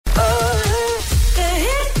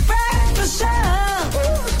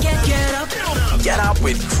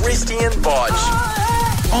Krysti and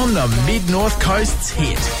Bodge on the Mid-North Coast's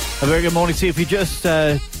hit. A very good morning to you. If you're just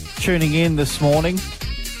tuning in this morning,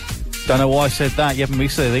 don't know why I said that. You haven't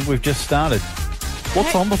missed anything. We've just started.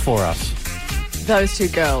 What's on before us? Those two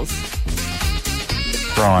girls.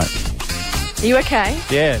 Right. Are you okay?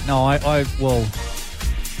 Yeah. No, I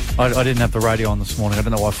didn't have the radio on this morning. I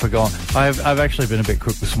don't know why I forgot. I've actually been a bit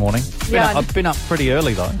crook this morning. I've been up pretty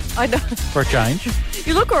early, though. I know. For a change.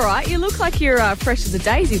 You look all right. You look like you're fresh as a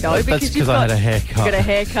daisy, though. That's because I had a haircut. You got a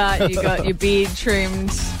haircut. You got your beard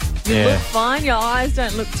trimmed. You look fine. Your eyes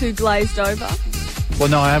don't look too glazed over. Well,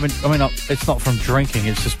 no, I haven't. I mean, it's not from drinking.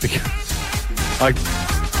 It's just because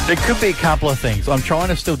there could be a couple of things. I'm trying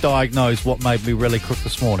to still diagnose what made me really crook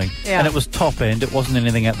this morning. Yeah. And it was top end. It wasn't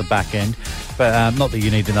anything at the back end. But not that you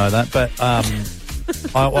need to know that. But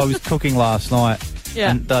I was cooking last night. Yeah.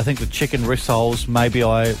 And I think the chicken rissoles, maybe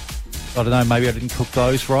I don't know, maybe I didn't cook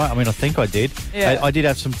those right. I mean, I think I did. Yeah. I did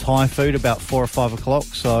have some Thai food about 4 or 5 o'clock.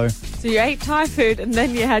 So you ate Thai food and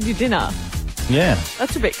then you had your dinner? Yeah.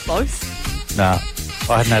 That's a bit close. Nah,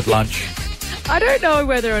 I hadn't had lunch. I don't know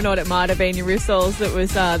whether or not it might have been your rissoles that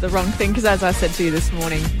was the wrong thing, because as I said to you this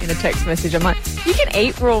morning in a text message, I'm like, you can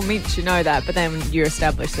eat raw mince, you know that, but then you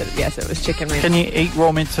established that, yes, it was chicken mince. Can you eat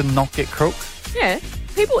raw mince and not get crook? Yeah.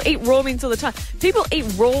 People eat raw mince all the time. People eat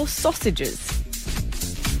raw sausages.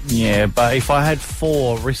 Yeah, but if I had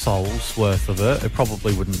 4 rissoles worth of it, it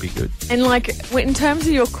probably wouldn't be good. And, like, in terms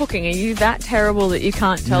of your cooking, are you that terrible that you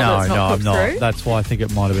can't tell that it's not cooked through? No, I'm not. That's why I think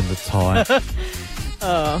it might have been the Thai.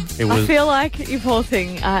 Oh, I feel like, you poor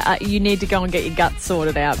thing, you need to go and get your guts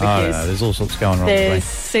sorted out, because no, there's all sorts going wrong. There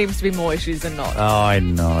seems to be more issues than not. Oh, I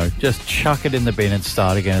know. Just chuck it in the bin and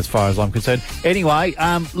start again, as far as I'm concerned. Anyway,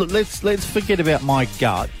 look, let's forget about my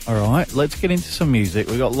gut, all right? Let's get into some music.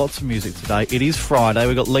 We've got lots of music today. It is Friday.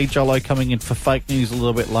 We've got Lee Jollo coming in for fake news a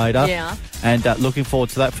little bit later. Yeah. And looking forward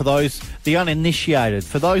to that. For those, the uninitiated,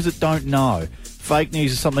 for those that don't know, fake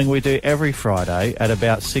news is something we do every Friday at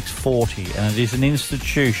about 6:40, and it is an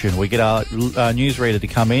institution. We get our newsreader to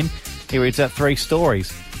come in. He reads out 3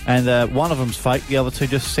 stories, and one of them's fake, the other 2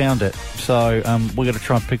 just sound it. So we're going to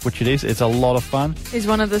try and pick which it is. It's a lot of fun. Is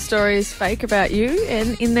one of the stories fake about you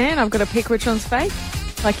in there, and I've got to pick which one's fake?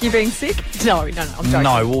 Like you being sick? No, I'm joking.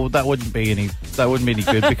 No, well, that wouldn't be any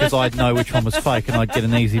good, because I'd know which one was fake and I'd get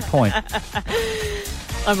an easy point.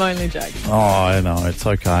 I'm only joking. Oh, I know, it's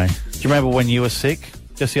okay. Do you remember when you were sick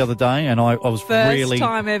just the other day? And I was First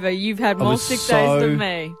time ever. You've had more sick days than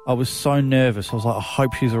me. I was so nervous. I was like, I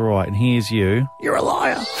hope she's all right. And here's you. You're a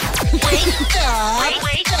liar. Wake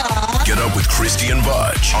up. Get up with Krysti and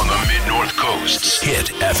Bodge on the Mid-North Coast's Hit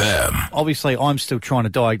FM. Obviously, I'm still trying to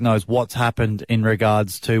diagnose what's happened in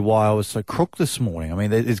regards to why I was so crook this morning. I mean,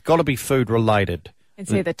 there's got to be food related.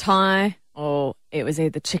 It's either Thai or it was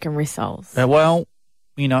either chicken rissoles. Well,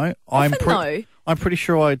 you know, I'm pretty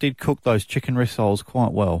sure I did cook those chicken rissoles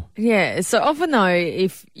quite well. Yeah, so often though,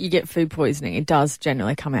 if you get food poisoning, it does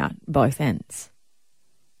generally come out both ends.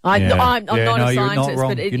 I'm not a scientist,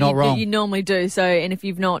 but you normally do. So, and if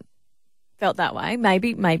you've not felt that way,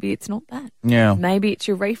 maybe it's not that. Yeah. Maybe it's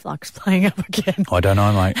your reflux playing up again. I don't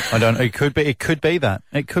know, mate. It could be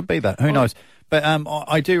that. Who knows? But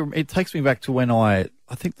I do. It takes me back to when I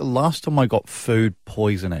think the last time I got food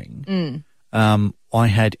poisoning. I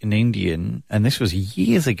had an Indian, and this was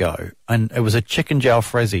years ago, and it was a chicken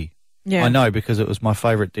jalfrezi. Yeah. I know, because it was my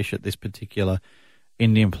favourite dish at this particular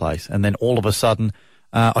Indian place. And then all of a sudden,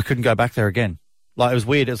 I couldn't go back there again. Like, it was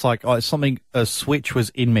weird. It's like a switch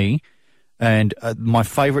was in me, and my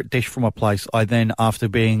favourite dish from a place, I then, after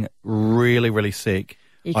being really, really sick,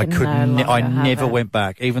 I never went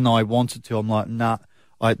back. Even though I wanted to, I'm like, nah.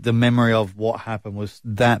 The memory of what happened was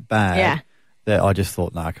that bad. Yeah. That I just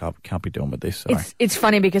thought, no, I can't be doing with this. Sorry. It's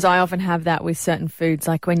funny because I often have that with certain foods.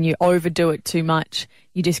 Like when you overdo it too much,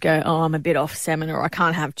 you just go, oh, I'm a bit off salmon, or I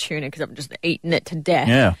can't have tuna because I'm just eating it to death.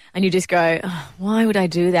 Yeah. And you just go, oh, why would I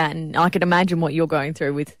do that? And I can imagine what you're going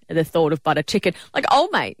through with the thought of butter chicken. Like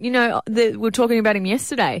old mate, you know, we were talking about him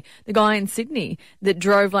yesterday, the guy in Sydney that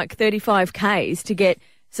drove like 35 Ks to get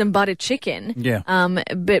some butter chicken. Yeah.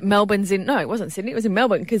 But Melbourne's it wasn't Sydney, it was in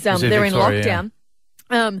Melbourne because they're in lockdown. Yeah.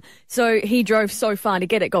 So he drove so far to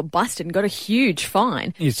get it, got busted and got a huge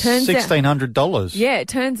fine. It's $1,600. Yeah, it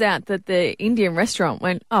turns out that the Indian restaurant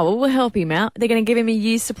went, oh, well, we'll help him out. They're going to give him a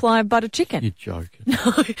year's supply of butter chicken. You're joking.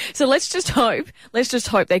 No. So let's just hope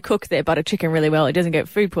they cook their butter chicken really well. It doesn't get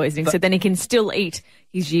food poisoning, so then he can still eat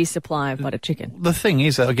his year's supply of butter chicken. The thing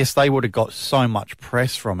is, I guess they would have got so much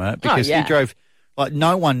press from it because he drove, like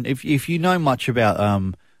no one, if you know much about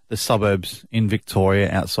the suburbs in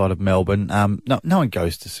Victoria outside of Melbourne, no one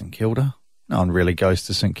goes to St Kilda. No one really goes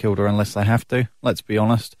to St Kilda unless they have to, let's be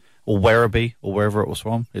honest. Or Werribee, or wherever it was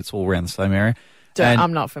from. It's all around the same area.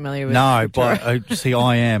 I'm not familiar with it. No, but see,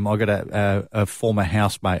 I am. I got a former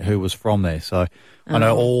housemate who was from there, so I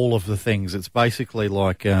know all of the things. It's basically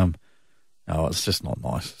like, it's just not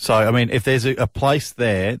nice. So, I mean, if there's a place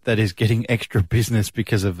there that is getting extra business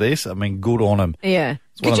because of this, I mean, good on them. Yeah.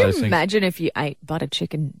 Could you imagine if you ate butter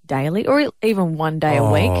chicken daily or even one day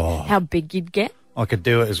a week, how big you'd get? I could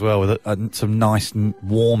do it as well with some nice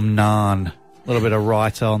warm naan, a little bit of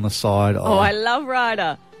raita on the side. Oh, I love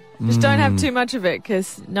raita. Just don't have too much of it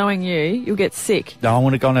because knowing you'll get sick. No, I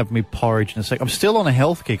want to go and have my porridge in a sec. I'm still on a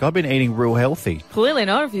health kick. I've been eating real healthy. Clearly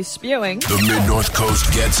not if you're spewing. The Mid-North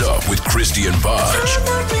Coast gets up with Krysti and Bodge.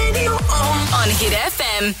 On Hit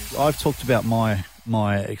FM. I've talked about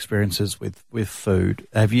my experiences with food.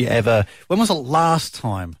 Have you ever... When was the last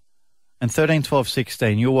time? And 13, 12,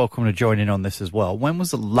 16, you're welcome to join in on this as well. When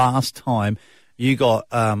was the last time you got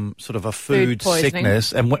sort of a food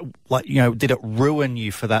sickness, and did it ruin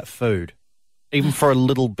you for that food, even for a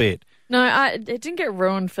little bit? No, it didn't get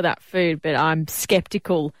ruined for that food, but I'm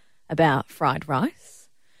sceptical about fried rice.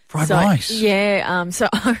 Fried rice? Yeah. So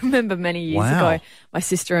I remember many years ago, my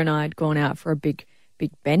sister and I had gone out for a big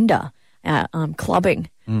bender, clubbing,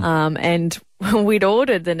 and we'd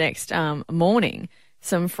ordered the next morning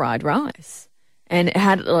some fried rice, and it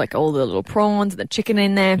had like all the little prawns and the chicken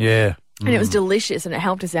in there. Yeah. And it was delicious, and it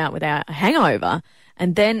helped us out with our hangover.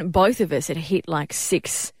 And then both of us had hit like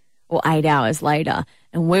 6 or 8 hours later,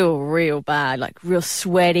 and we were real bad, like real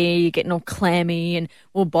sweaty, getting all clammy, and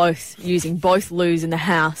we're both using both loos in the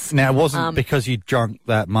house. Now, it wasn't because you drunk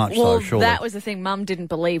that much, though, surely. That was the thing. Mum didn't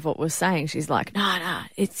believe what was saying. She's like, no,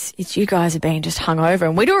 it's you guys are being just hungover.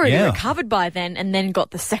 And we'd already recovered by then, and then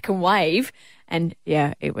got the second wave. And,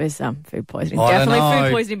 yeah, it was food poisoning. Definitely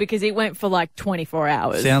food poisoning because it went for like 24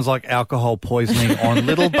 hours. Sounds like alcohol poisoning on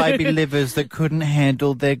little baby livers that couldn't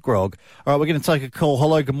handle their grog. All right, we're going to take a call.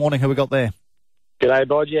 Hello, good morning. Who we got there? G'day,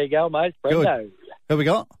 Bodge. How you going, mate? Brendo. Good. Who we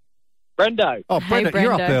got? Brendo. Oh, Hey, Brendo,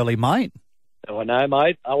 you're up Brendo. early, mate. Oh, I know,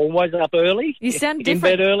 mate. I'm always up early. You sound In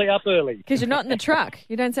different. bed early, up early. Because you're not in the truck.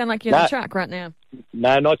 You don't sound like you're in the truck right now.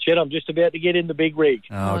 No, not yet. I'm just about to get in the big rig.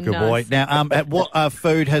 Oh, good nice. boy. Now, what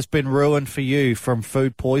food has been ruined for you from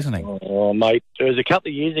food poisoning? Oh, mate. It was a couple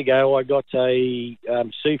of years ago. I got a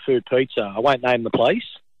seafood pizza. I won't name the place.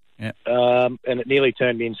 Yeah. And it nearly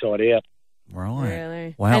turned me inside out. Right.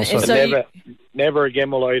 Really? Wow. And So so Never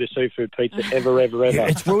again will I eat a seafood pizza, ever.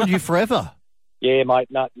 it's ruined you forever. Yeah, mate.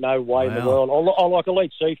 No way in the world. I'll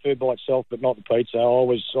eat seafood by itself, but not the pizza. I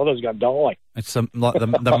was going to die. It's like the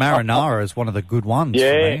marinara is one of the good ones for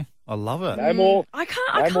me. I love it. No more. I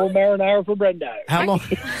No more marinara for Brendo. How long?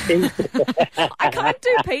 I can't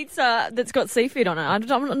do pizza that's got seafood on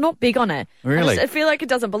it. I'm not big on it. Really? I feel like it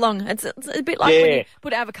doesn't belong. It's a bit like when you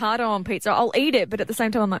put avocado on pizza. I'll eat it, but at the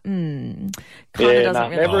same time, I'm like, kind of doesn't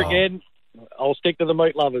really. Never again. I'll stick to the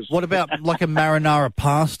meat lovers. What about like a marinara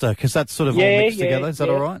pasta? Because that's sort of all mixed together. Is that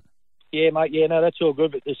all right? Yeah, mate. Yeah, no, that's all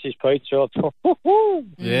good. But this is pizza.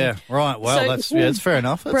 Yeah, right. Well, So- that's fair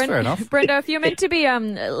enough. That's fair enough. Brendo, if you're meant to be,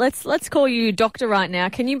 let's call you doctor right now.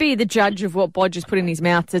 Can you be the judge of what Bodge has put in his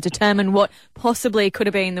mouth to determine what possibly could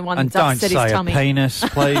have been the one And that's don't upset say his a tummy? penis,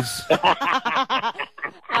 please.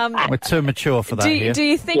 We're too mature for that here. Do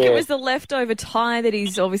you think it was the leftover tie that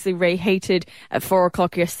he's obviously reheated at 4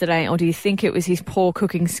 o'clock yesterday, or do you think it was his poor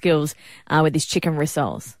cooking skills with his chicken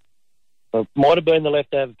rissoles? It might have been the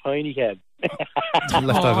leftover peen he had.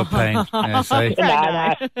 Leftover pain. Yeah, see?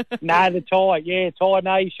 No, the tie. Yeah, tie.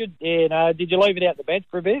 No, you should. Yeah, no. Did you leave it out the bench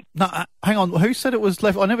for a bit? No, hang on. Who said it was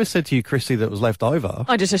left? I never said to you, Krysti, that it was left over.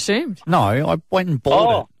 I just assumed. No, I went and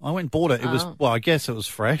bought Oh. it. I went and bought it. It was, well, I guess it was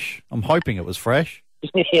fresh. I'm hoping it was fresh.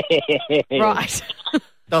 Right.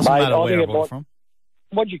 Doesn't Mate, matter I where think I it bought might- it from.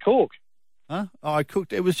 What'd you cook? Huh? Oh, I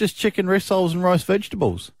cooked. It was just chicken rissoles and roast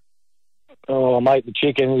vegetables. Oh, mate, the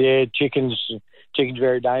chicken. Yeah, chicken's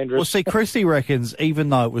very dangerous. Well, see, Krysti reckons even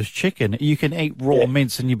though it was chicken, you can eat raw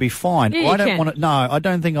mince and you'll be fine. Yeah, you I don't can. want to. No, I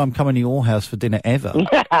don't think I'm coming to your house for dinner ever. no,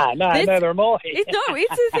 neither am I. It's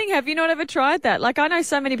the thing. Have you not ever tried that? Like, I know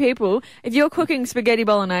so many people, if you're cooking spaghetti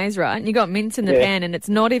bolognese, right, and you got mince in the pan and it's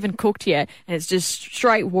not even cooked yet, and it's just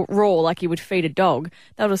straight raw like you would feed a dog,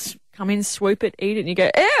 they'll just come in, swoop it, eat it, and you go,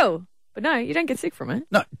 ew! But no, you don't get sick from it.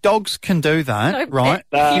 No, dogs can do that, No, right?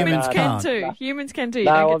 Humans Humans can can't. too. Humans can too. You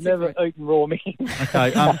No, don't I've get sick never from it. eaten raw meat.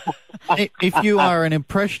 Okay. If you are an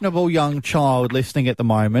impressionable young child listening at the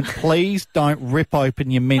moment, please don't rip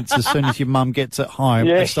open your mints as soon as your mum gets at home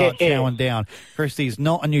and start chowing down. Krysti's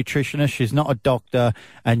not a nutritionist. She's not a doctor,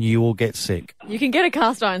 and you will get sick. You can get a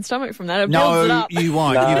cast iron stomach from that. It builds it No, up. you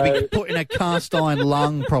won't. No. You'll be put in a cast iron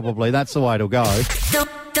lung, probably. That's the way it'll go.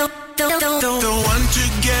 The one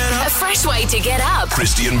to get A up. fresh way to get up.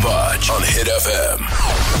 Christy and Bodge on Hit FM.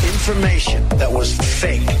 Information that was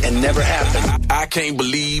fake and never happened. I can't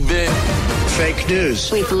believe it. Fake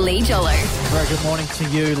news. With Lee Jollo. Very good morning to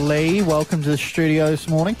you, Lee. Welcome to the studio this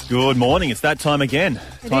morning. Good morning. It's that time again.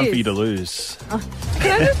 Time for is. you to lose.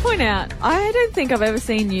 Can I just point out, I don't think I've ever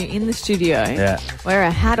seen you in the studio wear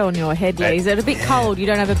a hat on your head, Lee. Is it a bit cold? You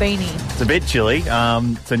don't have a beanie? It's a bit chilly.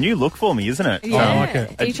 It's a new look for me, isn't it? Yeah. like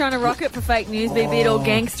it. Are you trying to rock it for fake news, be a bit all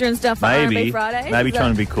gangster and stuff for R&B Maybe. Fridays? Maybe Is that-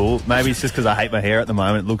 trying to be cool. Maybe it's just because I hate my hair at the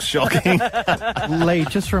moment. It looks shocking. Lee,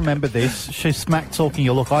 just remember this. She's smack talking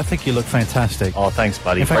your look. I think you look fantastic. Oh, thanks,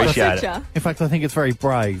 buddy. In fact, Appreciate it. Picture. In fact, I think it's very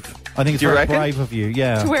brave. I think it's Do you very reckon? brave of you,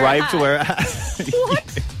 yeah. To wear a Brave hat. to wear a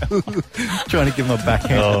hat. Trying to give him a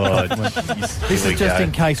backhand. Oh, This is just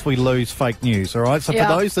in case we lose fake news, all right? So Yeah.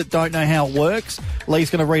 for those that don't know how it works, Lee's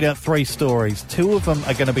going to read out 3 stories. 2 of them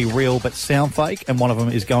are going to be real but sound fake, and one of them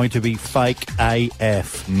is going to be fake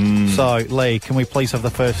AF. So, Lee, can we please have the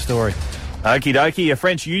first story? Okie dokie. A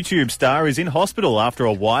French YouTube star is in hospital after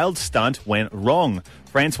a wild stunt went wrong.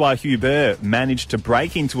 Francois Hubert managed to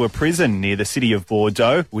break into a prison near the city of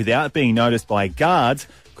Bordeaux without being noticed by guards.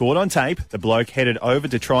 Caught on tape, the bloke headed over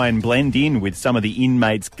to try and blend in with some of the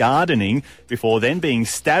inmates gardening before then being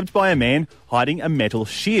stabbed by a man hiding a metal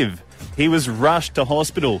shiv. He was rushed to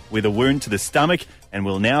hospital with a wound to the stomach and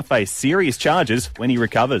will now face serious charges when he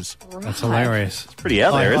recovers. That's hilarious. It's pretty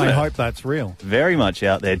out there, isn't I it? hope that's real. Very much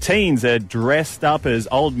out there. Teens are dressed up as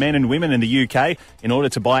old men and women in the UK in order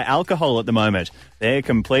to buy alcohol at the moment. They're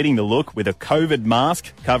completing the look with a COVID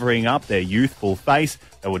mask covering up their youthful face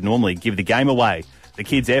that would normally give the game away. The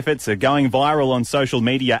kids' efforts are going viral on social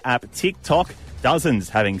media app TikTok, dozens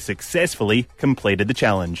having successfully completed the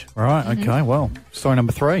challenge. Right, okay, well, story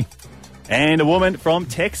number 3. And a woman from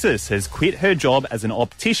Texas has quit her job as an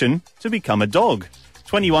optician to become a dog.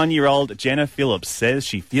 21-year-old Jenna Phillips says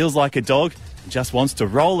she feels like a dog and just wants to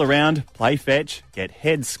roll around, play fetch, get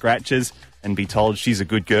head scratches, and be told she's a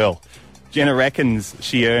good girl. Jenna reckons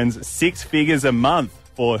she earns 6 figures a month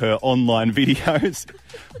for her online videos,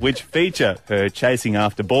 which feature her chasing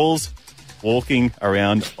after balls, walking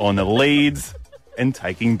around on the leads, and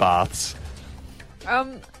taking baths.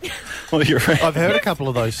 What do you reckon? I've heard a couple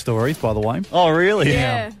of those stories, by the way. Oh, really?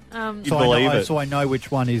 Yeah. You So believe it? So I know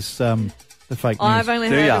which one is the fake news. I've only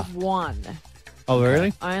Do heard ya? of one. Oh,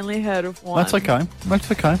 really? I only heard of one. That's okay.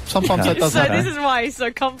 That's okay. Sometimes that does So happen. this is why he's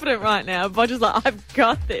so confident right now. Bodge is like, I've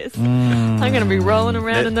got this. I'm going to be rolling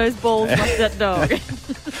around in those balls like that dog.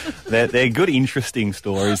 They're good, interesting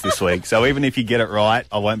stories this week. So even if you get it right,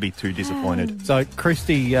 I won't be too disappointed. So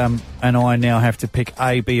Krysti and I now have to pick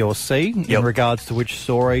A, B, or C in Yep. regards to which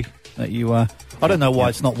story that you. I don't know why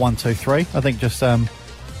it's not 1, 2, 3. I think just A,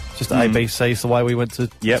 B, C is the way we went to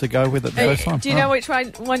go with it the first time. Do you know which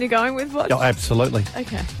one you're going with, Bodge? Oh, absolutely.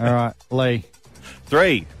 Okay. All right, Lee.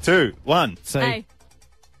 3, 2, 1. C. Hey.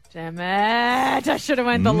 Damn it. I should have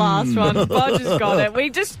went the last one. Bodge has got it. We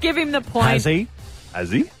just give him the point. Has he? Has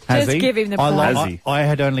he? Has Just he? give him the point. Has he? I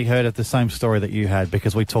had only heard of the same story that you had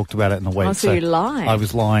because we talked about it in the week. Oh, so you lied. I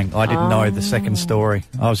was lying. I didn't know the second story.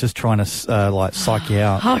 I was just trying to psych you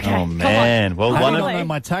out. Okay. Oh, man. Well, I one don't of, know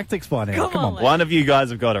my tactics by now. Come Come on, on. Lee. one of you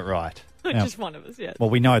guys have got it right. Just one of us, yeah. Well,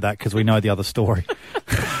 we know that because we know the other story.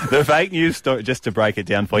 The fake news story, just to break it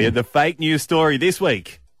down for you, the fake news story this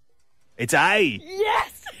week, it's A. Yes!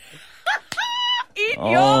 In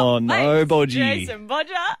Oh, your no, face, Bodge. Jason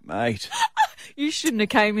Bodger. Mate. You shouldn't have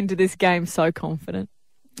came into this game so confident.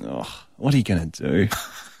 Oh, what are you going to do?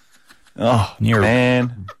 Oh, You're-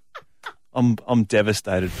 man. I'm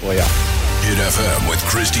devastated for you. Hit FM with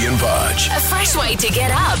Christy and Bodge. A fresh way to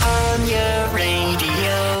get up. On your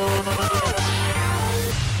radio.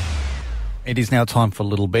 It is now time for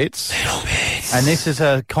Little Bits. Little Bits. And this is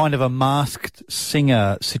a kind of a masked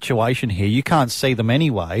singer situation here. You can't see them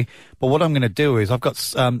anyway, but what I'm going to do is I've got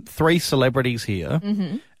 3 celebrities here,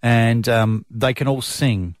 and they can all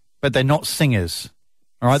sing, but they're not singers.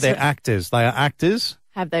 All right, they're actors. They are actors.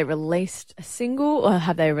 Have they released a single or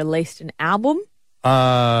have they released an album?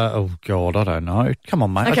 Oh God, I don't know. Come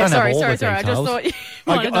on, mate. I Okay, don't sorry. have all I the just details. thought you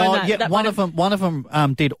might have known that. Yeah, That one might of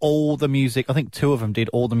them did all the music. I think 2 of them did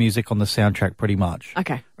all the music on the soundtrack, pretty much.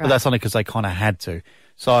 Okay, right. But that's only because they kind of had to.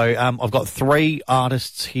 So I've got 3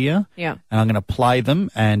 artists here. Yeah. And I'm going to play them,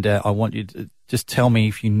 and I want you to just tell me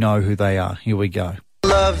if you know who they are. Here we go.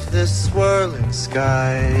 Love this swirling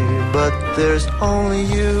sky, but there's only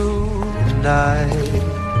you and I,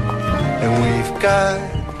 and we've got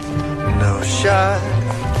no shot.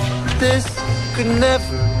 This could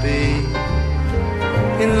never be.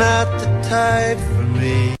 You're not the type for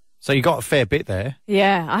me. So you got a fair bit there.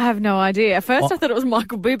 Yeah, I have no idea. At first I thought it was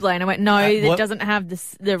Michael Bublé, and I went, no, it doesn't have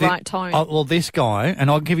the right tone. Well, this guy, and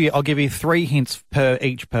I'll give you 3 hints per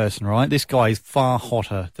each person, right? This guy is far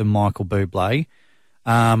hotter than Michael Bublé.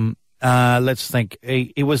 Let's think.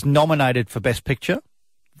 He was nominated for Best Picture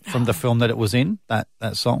from the film that it was in, that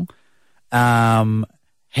song.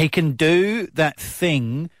 He can do that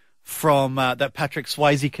thing from that Patrick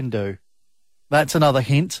Swayze can do. That's another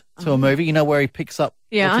hint to a movie. You know where he picks up.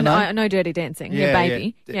 Yeah, I know Dirty Dancing. Yeah,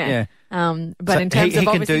 Baby. Yeah. But so in terms of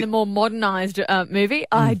obviously the more modernised movie,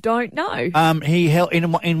 I don't know. He helped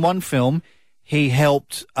in one film. He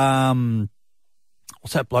helped. What's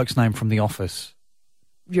that bloke's name from The Office?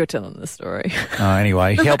 You're telling the story.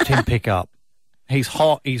 Anyway, he helped him pick up. He's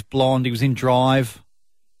hot. He's blonde. He was in Drive.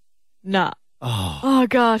 Nah. Oh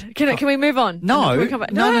God! Can we move on? No. You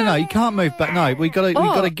can't move back. No, we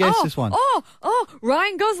got to guess this one.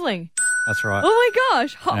 Ryan Gosling. That's right. Oh my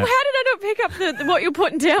gosh! How did I not pick up what you're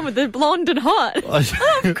putting down with the blonde and hot? Of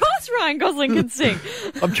course, Ryan Gosling can sing.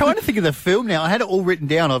 I'm trying to think of the film now. I had it all written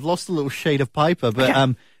down. I've lost a little sheet of paper,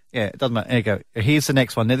 but yeah, it doesn't matter. There you go. Here's the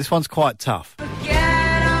next one. Now this one's quite tough.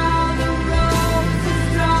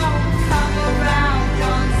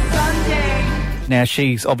 Now,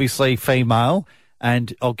 she's obviously female,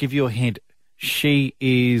 and I'll give you a hint. She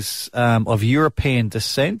is of European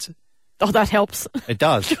descent. Oh, that helps. It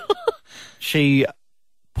does. She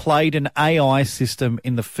played an AI system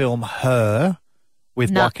in the film Her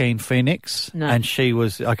with Joaquin Phoenix, and she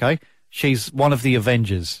was, she's one of the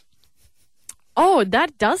Avengers. Oh,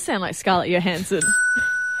 that does sound like Scarlett Johansson.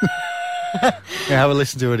 Yeah, have a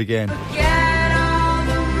listen to it again. Yeah.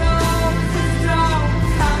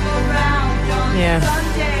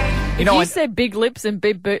 You said big lips and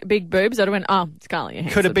big boobs, I'd have went, Scarlett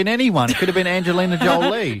Johansson. Could have been anyone. Could have been Angelina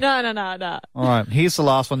Jolie. No. All right, here's the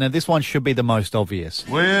last one. Now, this one should be the most obvious.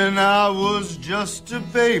 When I was just a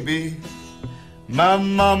baby, my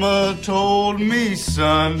mama told me,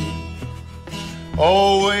 son,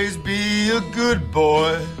 always be a good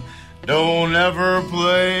boy. Don't ever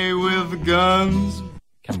play with guns.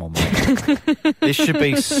 Come on, mate. This should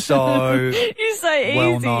be so you say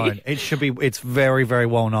well easy. known. It should be. It's very, very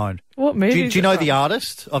well known. What movie? Do you know the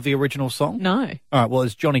artist of the original song? No. All right. Well,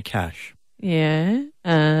 it's Johnny Cash. Yeah.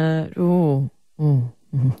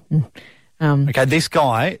 Okay. This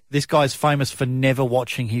guy's famous for never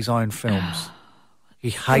watching his own films.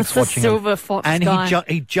 He hates watching them. Silver Fox and guy.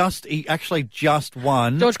 he actually just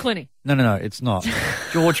won. George Clooney. No, it's not.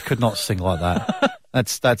 George could not sing like that.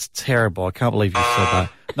 That's terrible. I can't believe you said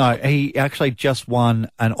that. No, he actually just won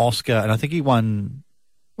an Oscar, and I think he won...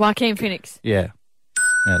 Joaquin Phoenix. Yeah.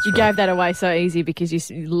 You gave that away so easy because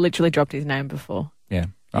you literally dropped his name before. Yeah.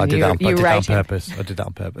 I did that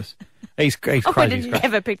on purpose. He's crazy. I would have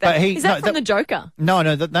never picked that. Is that from The Joker?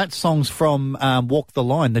 No, that song's from Walk the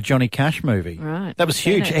Line, the Johnny Cash movie. Right. That was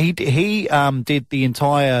huge. He did the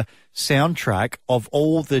entire soundtrack of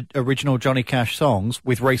all the original Johnny Cash songs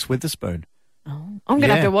with Reese Witherspoon. Oh, I'm going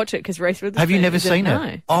to have to watch it because Reese Witherspoon. Have you never seen it?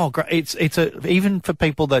 No. Oh, great! It's even for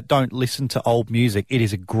people that don't listen to old music, it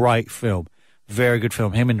is a great film. Very good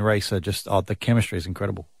film. Him and Reese are just, the chemistry is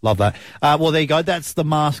incredible. Love that. Well, there you go. That's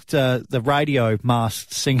the radio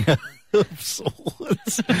masked singer of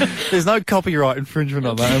sorts. There's no copyright infringement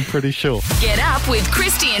on that, I'm pretty sure. Get up with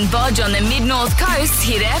Krysti and Bodge on the Mid-North Coast,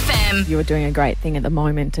 Hit FM. You are doing a great thing at the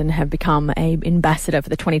moment and have become an ambassador for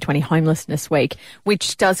the 2020 Homelessness Week,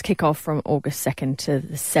 which does kick off from August 2nd to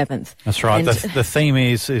the 7th. That's right. The theme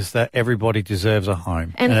is that everybody deserves a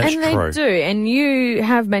home. And that's they true. do. And you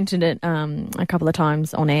have mentioned it a couple of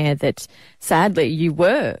times on air that sadly you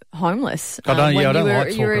were homeless I don't like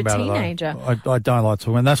talking you were a about teenager. it. I don't like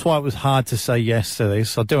talking, and that's why it was hard to say yes to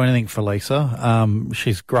this. I'd do anything for Lisa.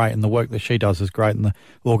 She's great, and the work that she does is great in the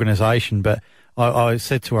organisation. But I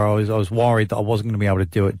said to her, I was worried that I wasn't going to be able to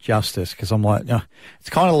do it justice because I'm like, it's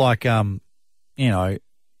kind of like, it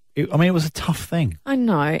was a tough thing. I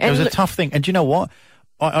know. It was a tough thing. And do you know what?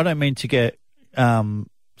 I don't mean to get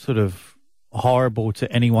sort of horrible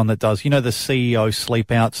to anyone that does. You know, the CEO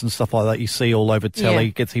sleep outs and stuff like that you see all over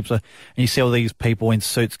telly, gets heaps of, and you see all these people in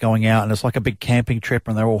suits going out and it's like a big camping trip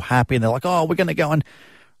and they're all happy and they're like, oh, we're going to go and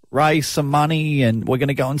raise some money and we're going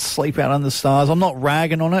to go and sleep out under the stars. I'm not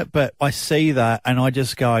ragging on it, but I see that and I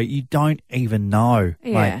just go, you don't even know.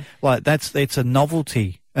 Yeah. Mate. Like, it's a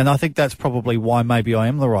novelty. And I think that's probably why maybe I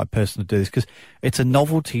am the right person to do this, because it's a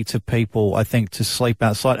novelty to people, I think, to sleep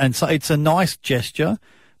outside. And so it's a nice gesture,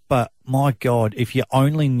 but my God, if you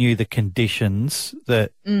only knew the conditions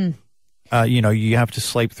that, you have to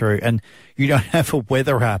sleep through, and you don't have a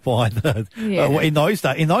weather app either. Yeah. In those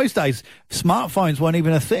days, smartphones weren't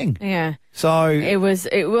even a thing. Yeah. So it was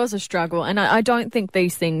a struggle, and I don't think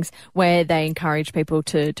these things where they encourage people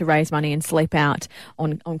to raise money and sleep out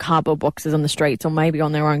on cardboard boxes on the streets or maybe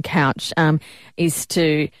on their own couch is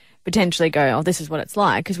to potentially go, oh, this is what it's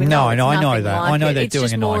like, because we know I know that. I know they're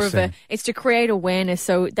doing a nice thing. It's to create awareness,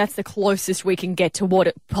 so that's the closest we can get to what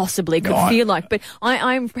it possibly could feel like. But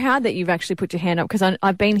I'm proud that you've actually put your hand up, because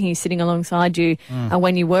I've been here sitting alongside you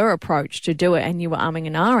when you were approached to do it, and you were umming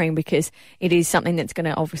and ahhing, because it is something that's going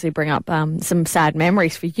to obviously bring up some sad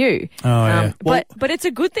memories for you. Oh, yeah. But it's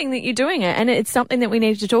a good thing that you're doing it, and it's something that we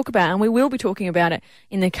need to talk about, and we will be talking about it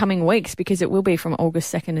in the coming weeks, because it will be from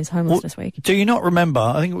August 2nd is Homelessness Week. Do you not remember,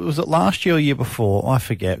 I think was it last year or year before, I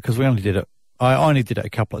forget, because we only did it, I only did it a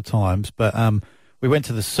couple of times, but we went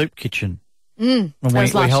to the soup kitchen and we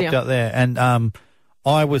helped out there, and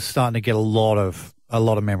I was starting to get a lot of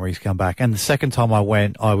memories come back. And the second time I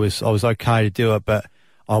went, I was okay to do it, but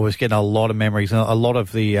I was getting a lot of memories, and a lot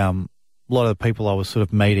of the people I was sort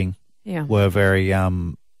of meeting were very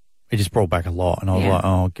it just brought back a lot, and I was like,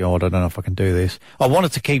 oh God, I don't know if I can do this. I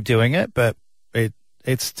wanted to keep doing it, but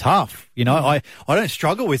it's tough, I don't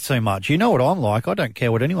struggle with too much. You know what I'm like. I don't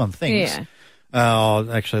care what anyone thinks. Yeah. Oh,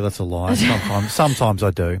 actually, that's a lie. Sometimes I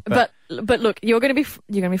do. But look, you're going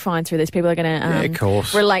to be fine through this. People are going to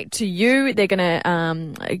relate to you. They're going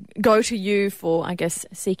to go to you for, I guess,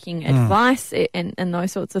 seeking advice and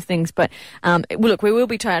those sorts of things. But look, we will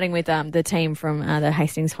be chatting with the team from the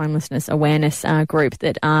Hastings Homelessness Awareness Group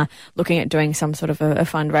that are looking at doing some sort of a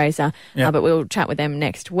fundraiser. Yep. But we'll chat with them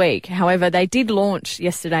next week. However, they did launch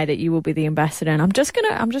yesterday that you will be the ambassador, and I'm just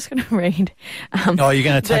gonna read. You're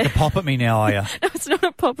going to take a pop at me now, are you? No, it's not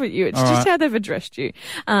a pop at you. It's All just right. how they've addressed you.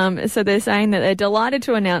 So they're saying that they're delighted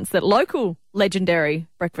to announce that local legendary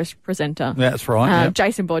breakfast presenter, That's right. Yep.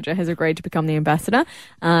 Jason Bodge, has agreed to become the ambassador.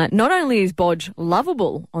 Not only is Bodge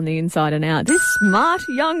lovable on the inside and out, this smart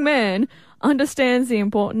young man understands the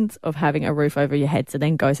importance of having a roof over your head. So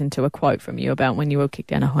then goes into a quote from you about when you were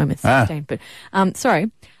kicked out of home at 16. But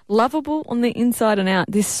lovable on the inside and out.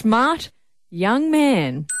 This smart young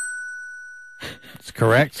man. That's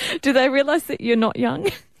correct. Do they realise that you're not young?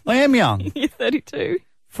 I am young. You're 32.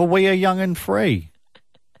 For we are young and free.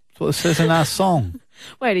 That's what it says in our song.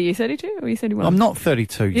 Wait, are you 32 or are you 31? I'm not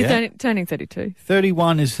 32 You're yet. turning 32.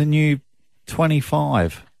 31 is the new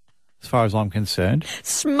 25, as far as I'm concerned.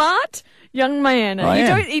 Smart young man. I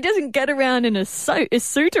am. He doesn't get around in a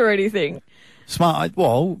suit or anything. Smarter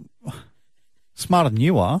than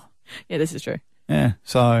you are. Yeah, this is true. Yeah,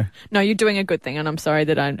 so... No, you're doing a good thing, and I'm sorry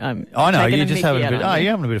that I'm I know, taking you're a just mickey having a out bit... on Oh, you.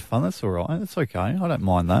 you're having a bit of fun. That's all right. That's okay. I don't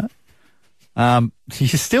mind that. You're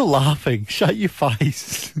still laughing. Shut your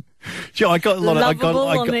face. I got a lot of... Lovable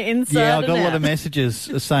on the inside Yeah, I got and a lot out. of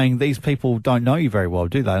messages saying these people don't know you very well,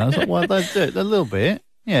 do they? And I was like, well, they do a little bit.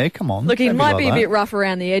 Yeah, come on. Look, he Don't might like be a that. bit rough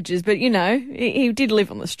around the edges, but, he did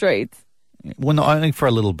live on the streets. Well, not only for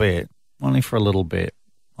a little bit. Only for a little bit.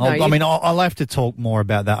 I'll have to talk more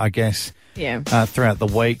about that, I guess, Yeah. throughout the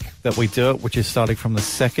week that we do it, which is starting from the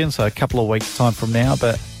 2nd, so a couple of weeks' time from now.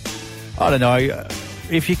 But I don't know.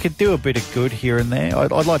 If you could do a bit of good here and there,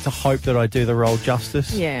 I'd like to hope that I do the role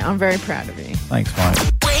justice. Yeah, I'm very proud of you. Thanks,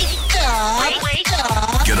 mate. Wake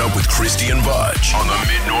up. Get up with Krysti and Bodge on the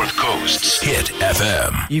Mid-North Coast's Hit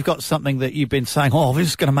FM. You've got something that you've been saying, this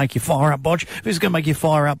is going to make you fire up, Bodge. This is going to make you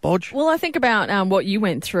fire up, Bodge. Well, I think about what you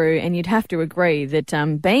went through, and you'd have to agree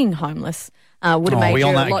that being homeless would have made you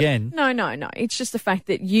on a that lot... again? No. It's just the fact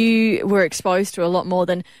that you were exposed to a lot more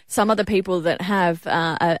than some other people that have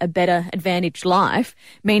a better advantaged life,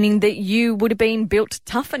 meaning that you would have been built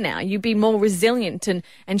tougher now. You'd be more resilient and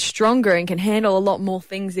stronger and can handle a lot more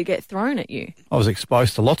things that get thrown at you. I was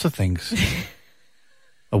exposed to lots of things.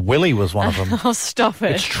 A willy was one of them. Oh, stop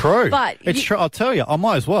it. It's true. But it's true. I'll tell you. I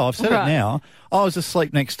might as well. I've said Right. it now. I was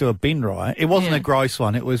asleep next to a bin, right? It wasn't a gross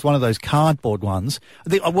one. It was one of those cardboard ones.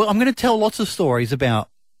 I'm going to tell lots of stories about,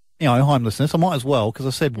 homelessness. I might as well, because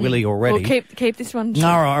I said willy already. Well, keep this one.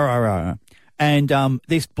 No, right. And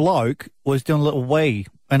this bloke was doing a little wee,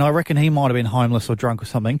 and I reckon he might have been homeless or drunk or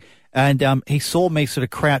something. And he saw me sort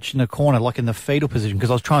of crouched in a corner, like in the fetal position, because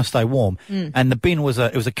I was trying to stay warm. And the bin was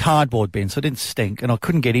a cardboard bin, so it didn't stink, and I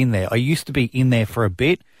couldn't get in there. I used to be in there for a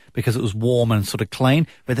bit, because it was warm and sort of clean.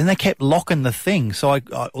 But then they kept locking the thing. So I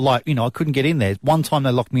couldn't get in there. One time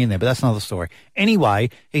they locked me in there, but that's another story. Anyway,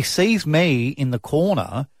 he sees me in the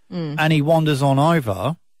corner and he wanders on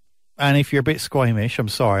over. And if you're a bit squeamish, I'm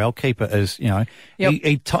sorry, I'll keep it as, you know,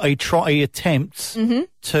 he attempts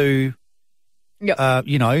to, you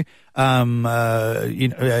don't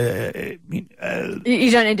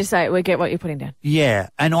need to say it. We get what you're putting down. Yeah.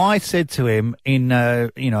 And I said to him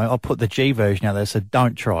I'll put the G version out there, so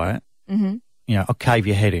don't try it. Mm-hmm. You know, I'll cave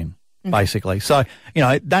your head in, basically. So, you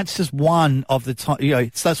know, that's just one of the time, you know,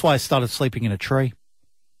 that's why I started sleeping in a tree.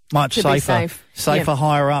 Much safer,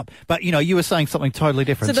 higher up. But, you know, you were saying something totally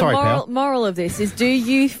different. So the moral of this is, do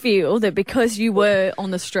you feel that because you were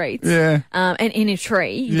on the streets and in a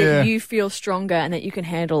tree, that you feel stronger and that you can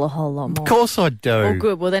handle a whole lot more? Of course I do. Oh,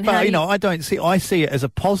 good. Well, then I see it as a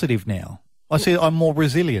positive now. I see that I'm more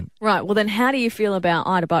resilient. Right. Well, then how do you feel about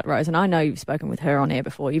Ida Buttrose? And I know you've spoken with her on air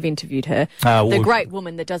before. You've interviewed her. The great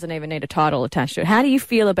woman that doesn't even need a title attached to it. How do you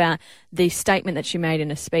feel about the statement that she made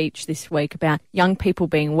in a speech this week about young people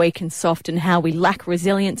being weak and soft and how we lack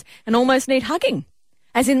resilience and almost need hugging?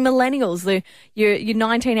 As in millennials, your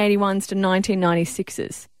 1981s to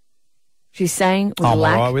 1996s. She's saying we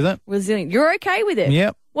lack all right with it. Resilience. You're okay with it?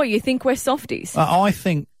 Yep. What, you think we're softies? I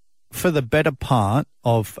think for the better part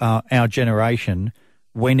of our generation,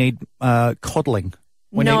 we need coddling.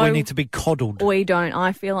 We need to be coddled. We don't.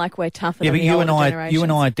 I feel like we're tougher than but the older generations. you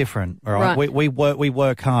and I are different, all right? We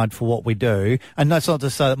work hard for what we do, and that's not to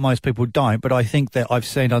say that most people don't. But I think that I've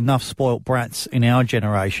seen enough spoilt brats in our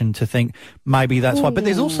generation to think maybe that's why. But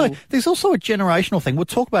there's also a generational thing. We'll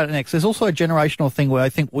talk about it next. There's also a generational thing where I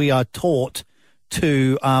think we are taught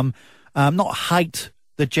to not hate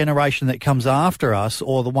the generation that comes after us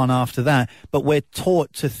or the one after that, but we're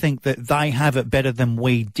taught to think that they have it better than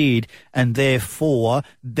we did, and therefore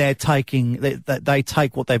they take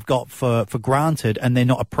what they've got for granted, and they're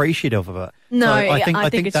not appreciative of it. No, so I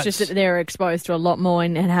think it's just that they're exposed to a lot more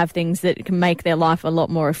and have things that can make their life a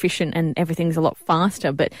lot more efficient and everything's a lot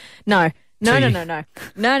faster. But no. We are not.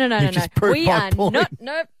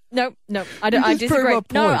 No, I disagree.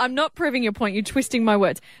 No, I'm not proving your point. You're twisting my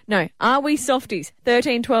words. No, are we softies?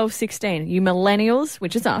 13, 12, 16. You millennials,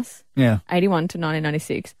 which is us, 81 to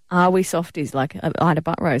 1996. Are we softies like Ida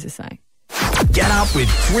Buttrose is saying? Get up with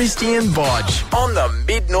Krysti and Bodge on the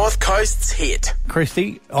Mid-North Coast's hit.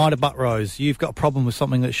 Krysti, Ida Buttrose, you've got a problem with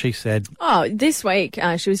something that she said. Oh, this week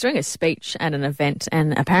she was doing a speech at an event,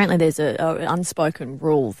 and apparently there's an unspoken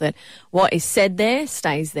rule that what is said there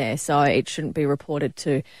stays there, so it shouldn't be reported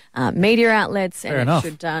to media outlets. Fair enough.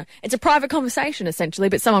 It's a private conversation, essentially,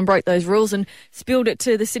 but someone broke those rules and spilled it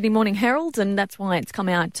to the Sydney Morning Herald, and that's why it's come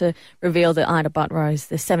out to reveal that Ida Buttrose,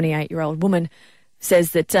 the 78-year-old woman,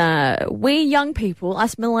 says that we young people,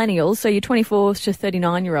 us millennials, so your 24 to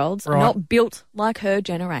 39-year-olds, are not built like her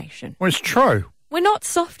generation. Well, it's true. We're not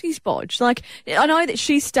softies, Bodge. Like, I know that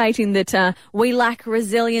she's stating that we lack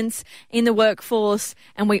resilience in the workforce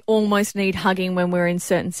and we almost need hugging when we're in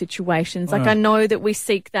certain situations. Like, I know that we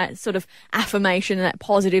seek that sort of affirmation and that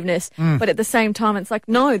positiveness, but at the same time, it's like,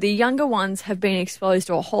 no, the younger ones have been exposed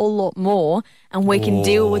to a whole lot more and we can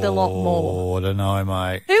deal with a lot more. I don't know,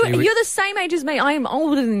 mate. You're the same age as me. I am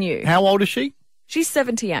older than you. How old is she? She's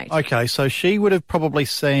 78. Okay, so she would have probably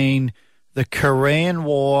seen the Korean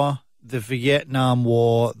War, the Vietnam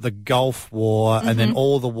War, the Gulf War, and then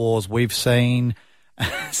all the wars we've seen.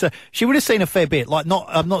 So she would have seen a fair bit. Like,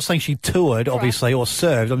 I'm not saying she toured, obviously, or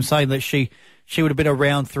served. I'm saying that she would have been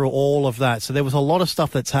around through all of that. So there was a lot of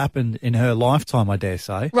stuff that's happened in her lifetime, I dare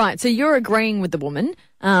say. Right. So you're agreeing with the woman,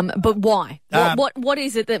 but why? What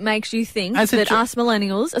is it that makes you think that us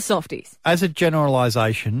millennials are softies? As a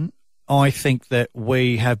generalisation, I think that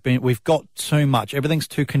we've got too much. Everything's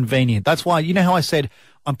too convenient. That's why, you know how I said,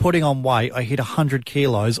 I'm putting on weight, I hit 100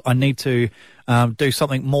 kilos, I need to do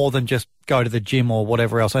something more than just go to the gym or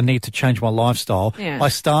whatever else. I need to change my lifestyle. Yeah. I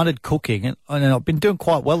started cooking, and I've been doing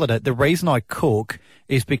quite well at it. The reason I cook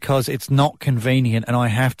is because it's not convenient and I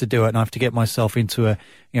have to do it, and I have to get myself into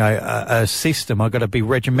a system. I've got to be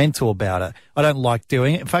regimental about it. I don't like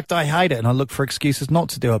doing it. In fact, I hate it, and I look for excuses not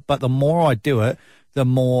to do it. But the more I do it, the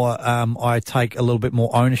more I take a little bit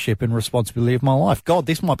more ownership and responsibility of my life. God,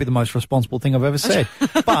 this might be the most responsible thing I've ever said.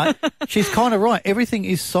 But she's kind of right. Everything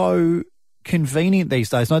is so convenient these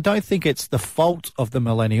days. And I don't think it's the fault of the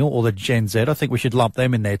millennial or the Gen Z. I think we should lump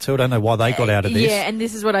them in there too. I don't know why they got out of this. Yeah, and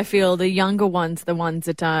this is what I feel. The younger ones, the ones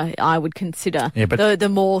that I would consider the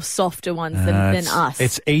more softer ones than us.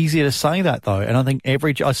 It's easier to say that, though. And I think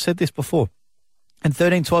I said this before. And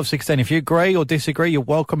 13, 12, 16, if you agree or disagree, you're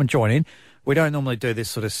welcome and join in. we don't normally do this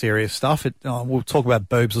sort of serious stuff. We'll talk about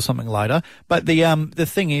boobs or something later. But the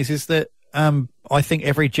thing is that I think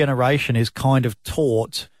every generation is kind of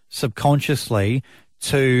taught subconsciously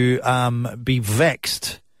to be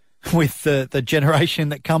vexed with the generation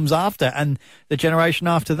that comes after and the generation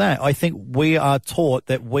after that. I think we are taught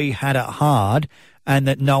that we had it hard and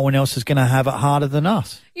that no one else is going to have it harder than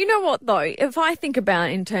us. You know what, though? If I think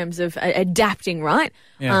about in terms of adapting, right,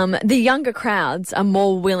 Yeah. the younger crowds are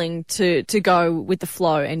more willing to go with the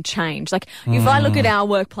flow and change. Like, if I look at our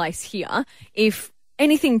workplace here, if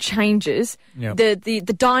anything changes, Yep. the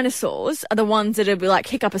dinosaurs are the ones that will be like,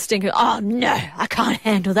 kick up a stink. Oh, no, I can't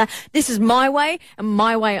handle that. This is my way and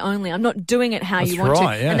my way only. I'm not doing it how That's you want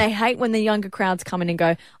right, to. yeah. And they hate when the younger crowds come in and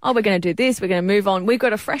go, oh, we're going to do this, we're going to move on. We've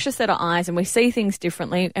got a fresher set of eyes and we see things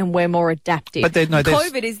differently and we're more adaptive. But there's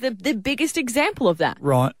COVID is the biggest example of that.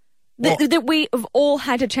 Right. That we have all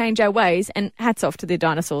had to change our ways, and hats off to the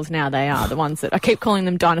dinosaurs now. They are the ones that I keep calling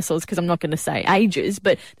them dinosaurs because I'm not going to say ages,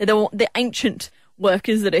 but they're the ancient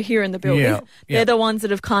workers that are here in the building. Yeah, yeah. They're the ones that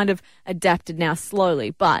have kind of adapted now slowly.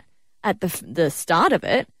 But at the start of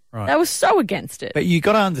it, Right. they were so against it. But you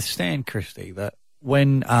got to understand, Krysti, that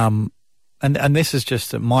when and this is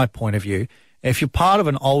just my point of view, if you're part of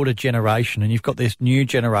an older generation and you've got this new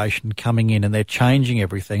generation coming in and they're changing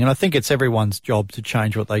everything, and I think it's everyone's job to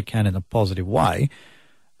change what they can in a positive way,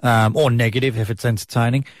 or negative if it's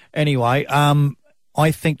entertaining. Anyway,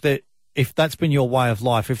 I think that if that's been your way of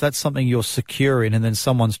life, if that's something you're secure in and then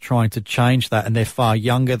someone's trying to change that and they're far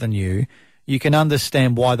younger than you, you can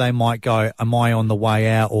understand why they might go, am I on the way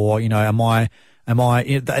out? Or, you know, am I,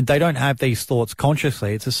 they don't have these thoughts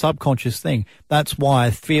consciously. It's a subconscious thing. That's why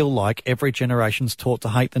I feel like every generation's taught to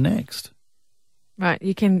hate the next. Right,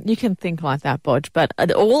 you can think like that, Bodge, but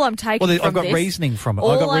all I'm taking from I've got this, reasoning from it.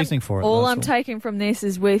 I've got reasoning for it. All that's I'm taking from this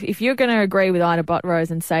is if you're going to agree with Ida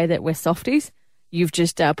Bottrose and say that we're softies, you've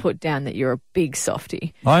just put down that you're a big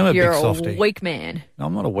softie. I'm a you're big softie. You're a weak man. No,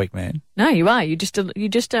 I'm not a weak man. No, you are. You just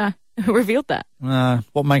revealed that.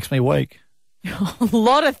 What makes me weak? A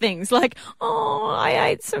lot of things, like, oh, I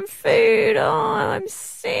ate some food. Oh, I'm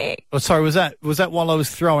sick. Oh, sorry, was that while I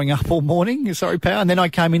was throwing up all morning? Sorry, pal. And then I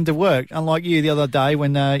came into work, unlike you the other day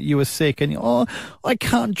when you were sick and, I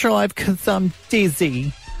can't drive because I'm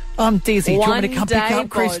dizzy. I'm dizzy. Do you want me to come pick you up,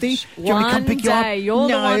 Krysti? Do you want me to come pick you up? You're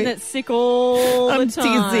the one that's sick all the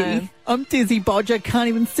time. I'm dizzy, Bodge. I can't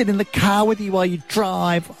even sit in the car with you while you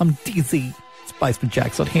drive. I'm dizzy. It's Basement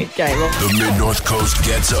Jacks on Hit. Okay, well. The Mid-North Coast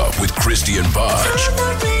gets up with Krysti and Bodge.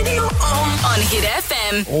 On Hit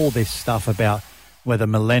FM. All this stuff about whether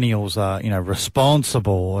millennials are,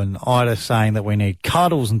 responsible, and Ida saying that we need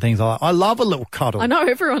cuddles and things like that. I love a little cuddle. I know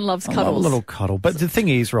everyone loves cuddles. I love a little cuddle. But the thing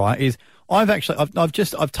is, right, is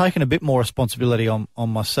I've taken a bit more responsibility on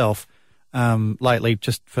myself lately,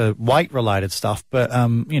 just for weight related stuff. But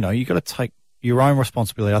you got to take your own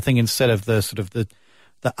responsibility. I think instead of the sort of the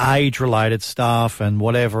age related stuff and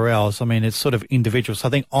whatever else. I mean, it's sort of individual. So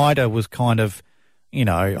I think Ida was kind of, I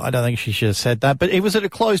don't think she should have said that, but it was at a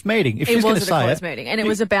closed meeting. If she's going to say it, a closed meeting, and it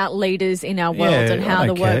was about leaders in our world and how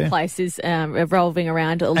the workplace is revolving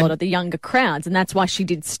around a lot of the younger crowds, and that's why she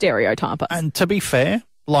did stereotype us. And to be fair,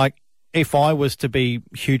 like, if I was to be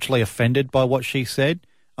hugely offended by what she said,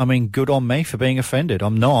 I mean, good on me for being offended.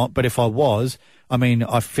 I'm not, but if I was, I mean,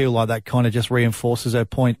 I feel like that kind of just reinforces her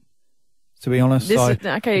point, to be honest. You're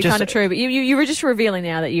kind of true, but you were just revealing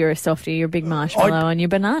now that you're a softie, you're a big marshmallow, and you're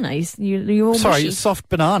banana. You're all sorry, mushy. Soft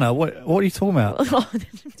banana. What are you talking about?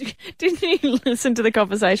 Didn't you listen to the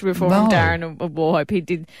conversation before from Darren of Warhope? He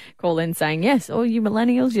did call in saying, yes, all you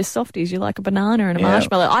millennials, you're softies, you're like a banana and a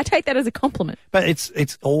marshmallow. I take that as a compliment. But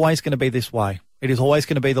it's always going to be this way. It is always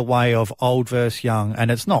going to be the way of old versus young, and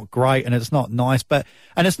it's not great and it's not nice, and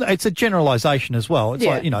it's a generalisation as well. It's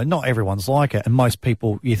like, not everyone's like it, and most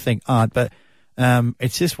people you think aren't, but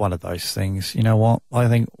it's just one of those things. You know what? I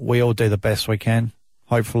think we all do the best we can,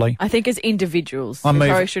 hopefully. I think as individuals, we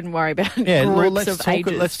probably shouldn't worry about groups of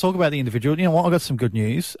ages. Let's talk about the individual. You know what? I've got some good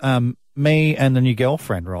news. Me and the new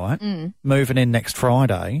girlfriend, right, moving in next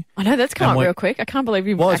Friday. I know, that's come up real quick. I can't believe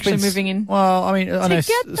you're actually moving in. Well, I mean, I know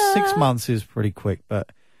 6 months is pretty quick,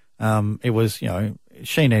 but it was,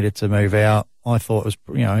 she needed to move out. I thought it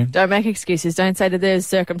was, Don't make excuses. Don't say that there's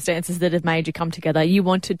circumstances that have made you come together. You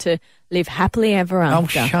wanted to live happily ever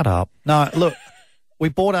after. Oh, shut up. No, look, we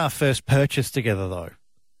bought our first purchase together, though.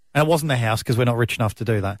 And it wasn't the house because we're not rich enough to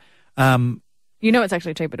do that. It's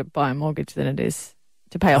actually cheaper to buy a mortgage than it is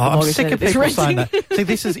to pay off a mortgage. I'm sick of people saying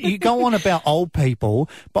that. See, you go on about old people,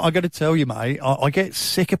 but I got to tell you, mate, I get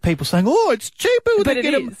sick of people saying, "Oh, it's cheaper." But it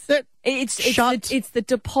is. It's the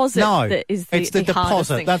deposit that is the it's the hardest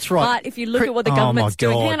deposit. thing. That's right. But if you look at what the government's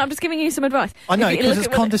doing, God. hang on, I'm just giving you some advice. I know, because it's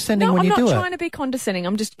condescending when you do it. I'm not trying to be condescending.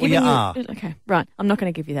 I'm just giving you... Okay, right. I'm not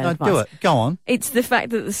going to give you that advice. Do it. Go on. It's the fact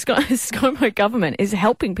that the ScoMo government is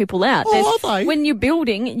helping people out. Are they? When you're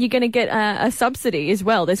building, you're going to get a subsidy as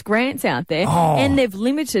well. There's grants out there, and they've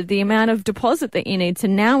limited the amount of deposit that you need, so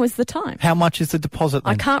now is the time. How much is the deposit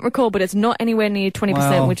then? I can't recall, but it's not anywhere near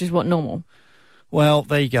 20%, which is what normal. Well,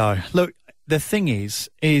 there you go. Look, the thing is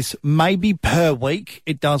maybe per week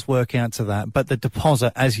it does work out to that, but the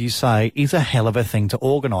deposit, as you say, is a hell of a thing to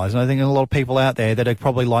organise. And I think there's a lot of people out there that are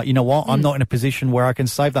probably like, you know what, I'm not in a position where I can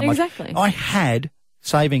save that much. Exactly. I had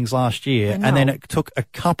savings last year, and then it took a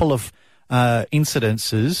couple of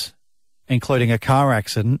incidences, including a car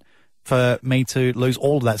accident, for me to lose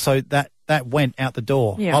all of that. So that went out the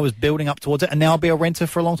door. Yeah. I was building up towards it, and now I'll be a renter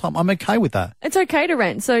for a long time. I'm okay with that. It's okay to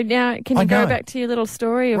rent. So now can you go back to your little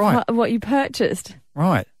story of what you purchased?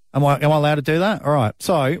 Right. Am I allowed to do that? All right.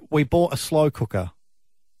 So we bought a slow cooker.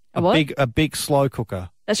 A big slow cooker.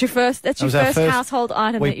 That's your first household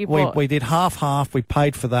item that you bought. We did half. We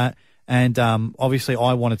paid for that. And obviously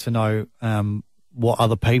I wanted to know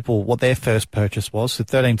what their first purchase was. So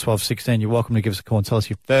 13, 12, 16, you're welcome to give us a call and tell us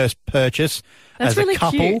your first purchase as a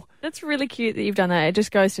couple. Cute. That's really cute that you've done that. It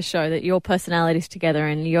just goes to show that your personalities together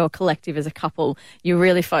and your collective as a couple, you're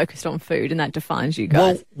really focused on food, and that defines you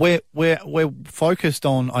guys. Well, we're focused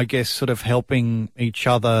on, I guess, sort of helping each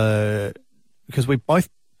other, because we've both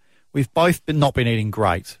not been eating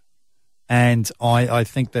great. And I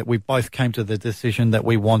think that we both came to the decision that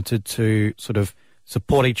we wanted to sort of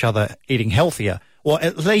support each other eating healthier, or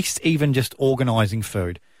at least even just organising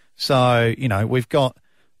food. So, we've got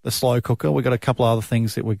the slow cooker. We've got a couple of other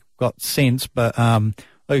things that we've got since, but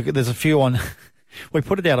there's a few on... We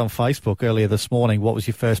put it out on Facebook earlier this morning. What was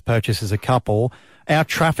your first purchase as a couple? Our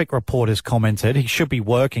traffic reporter's commented. He should be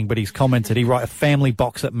working, but he's commented. He wrote a family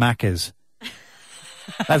box at Macca's.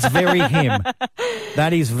 That's very him.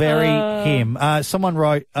 That is very him. Someone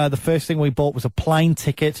wrote, the first thing we bought was a plane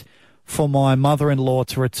ticket for my mother-in-law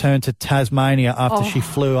to return to Tasmania after she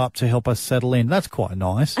flew up to help us settle in. That's quite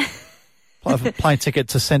nice. A plane ticket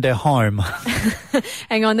to send her home.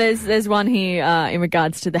 Hang on, there's one here in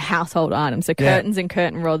regards to the household items. So curtains and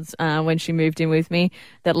curtain rods when she moved in with me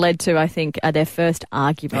that led to, I think, their first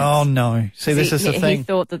argument. Oh, no. See, this is the thing. He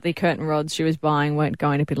thought that the curtain rods she was buying weren't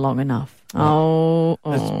going to be long enough.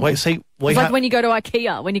 Wait, see, it's like when you go to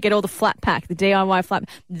IKEA, when you get all the flat pack, the DIY flat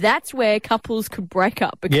pack, that's where couples could break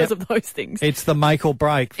up because of those things. It's the make or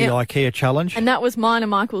break, the IKEA challenge. And that was mine and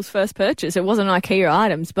Michael's first purchase. It wasn't IKEA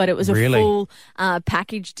items, but it was a full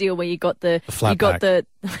package deal where you got the you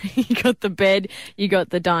got the bed, you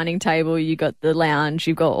got the dining table, you got the lounge,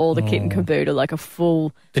 you got all the kit and caboodle, like a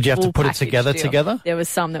full. Did you have to put it deal. together? There was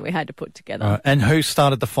some that we had to put together. And who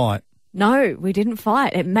started the fight? No, we didn't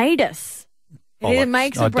fight. It made us. It either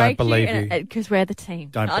makes or breaks you. I don't believe you. Because we're the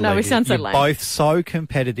team. No, we sound so lame. You're both so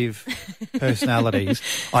competitive personalities.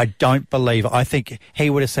 I don't believe it. I think he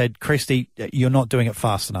would have said, Krysti, you're not doing it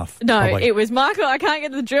fast enough. No, probably. It was, Michael, I can't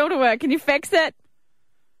get the drill to work. Can you fix that?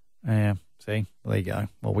 Yeah, see? There you go.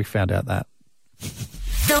 Well, we found out that.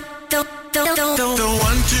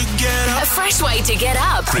 A fresh way to get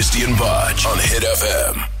up. Krysti and Bodge on Hit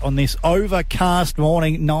FM. On this overcast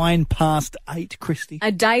morning, 8:09, Krysti.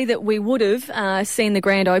 A day that we would have seen the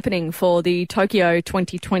grand opening for the Tokyo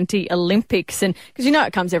 2020 Olympics. And because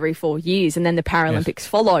it comes every 4 years and then the Paralympics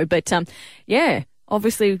follow. But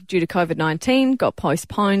obviously due to COVID-19 got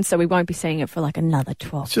postponed. So we won't be seeing it for like another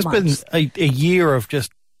 12 months. It's just been a year of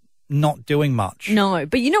just not doing much. No,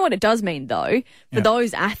 but you know what it does mean, though? For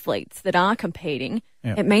those athletes that are competing,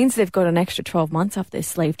 it means they've got an extra 12 months up their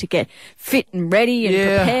sleeve to get fit and ready and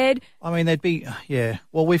prepared. I mean, they'd be,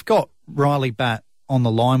 Well, we've got Ryley Batt on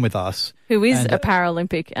the line with us. Who is a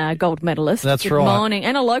Paralympic gold medalist. That's Good right. morning.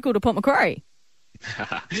 And a local to Port Macquarie.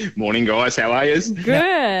 Morning, guys. How are you? Good.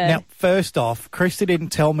 Now, first off, Krysti didn't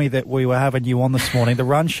tell me that we were having you on this morning. The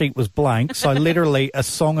run sheet was blank. So literally a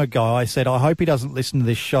song ago, I said, I hope he doesn't listen to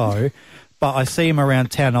this show, but I see him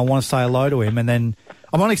around town. I want to say hello to him. And then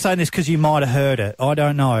I'm only saying this because you might have heard it. I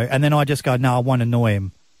don't know. And then I just go, no, I won't annoy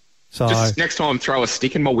him. So just next time, throw a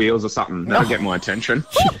stick in my wheels or something. That'll get my attention.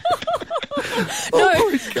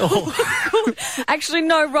 No. Actually,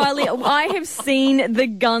 no, Ryley. I have seen the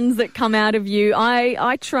guns that come out of you.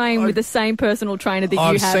 I train with the same personal trainer that you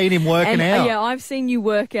have. I've seen him working out. Yeah, I've seen you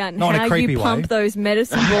work out and Not how you pump those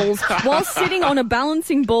medicine balls while sitting on a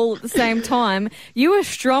balancing ball at the same time. You are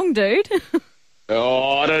strong, dude.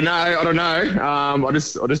 Oh, I don't know. I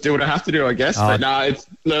just do what I have to do, I guess. But no,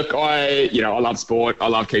 I love sport. I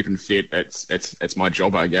love keeping fit. It's my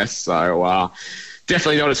job, I guess. So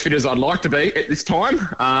definitely not as fit as I'd like to be at this time.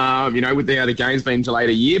 With the games being delayed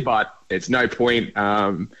a year, but it's no point,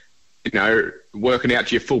 working out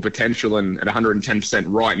to your full potential and at 110%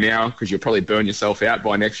 right now, because you'll probably burn yourself out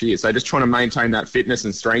by next year. So just trying to maintain that fitness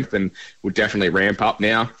and strength, and we'll definitely ramp up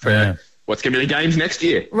now for what's going to be the games next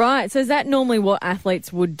year. Right. So is that normally what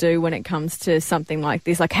athletes would do when it comes to something like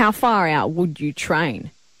this? Like, how far out would you train?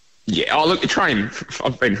 Yeah. Oh, look,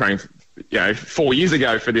 I've been training, 4 years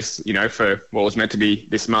ago for this, for what was meant to be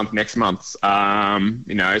this month, next month. So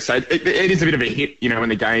it is a bit of a hit, when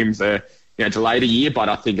the games are, delayed a year, but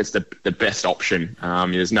I think it's the best option.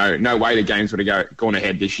 There's no way the games would have gone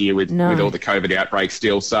ahead this year with all the COVID outbreaks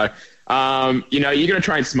still. So, you're going to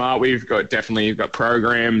train smart. We've got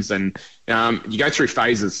programs, and you go through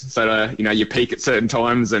phases. So, you peak at certain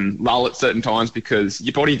times and lull at certain times, because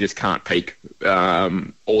your body just can't peak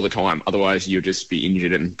all the time. Otherwise, you'll just be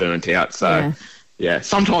injured and burnt out. So,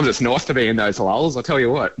 sometimes it's nice to be in those lulls, I'll tell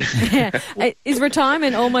you what. Yeah. Is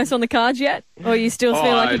retirement almost on the cards yet? Or you still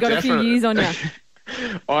feel like you've got a few years on you?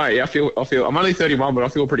 I feel I'm only 31, but I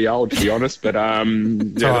feel pretty old, to be honest. But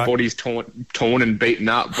the body's torn and beaten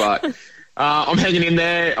up. But I'm hanging in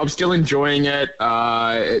there. I'm still enjoying it.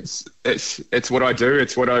 It's what I do.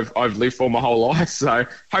 It's what I've lived for my whole life. So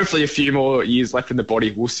hopefully a few more years left in the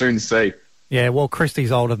body. We'll soon see. Yeah, well,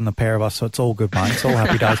 Krysti's older than the pair of us, so it's all good, mate. It's all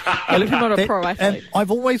happy days. I'm not a pro athlete.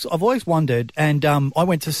 I've always wondered, and I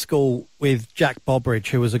went to school with Jack Bodge,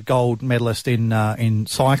 who was a gold medalist in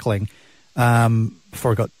cycling,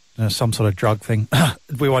 before I got some sort of drug thing.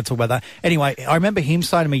 We won't talk about that. Anyway, I remember him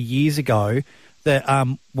saying to me years ago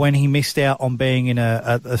that when he missed out on being in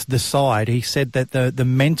the side, he said that the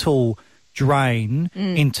mental drain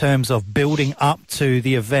in terms of building up to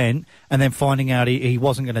the event and then finding out he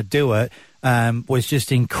wasn't going to do it was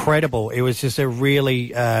just incredible. It was just a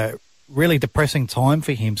really depressing time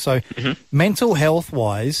for him. So mental health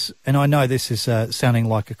wise, and I know this is sounding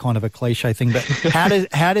like a kind of a cliche thing, but how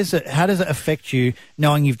does it affect you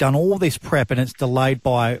knowing you've done all this prep and it's delayed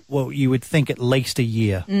by, well, you would think at least a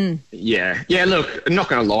year? Yeah. Look, I'm not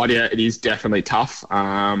going to lie to you, it is definitely tough.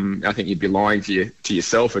 I think you'd be lying to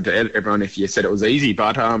yourself or to everyone if you said it was easy.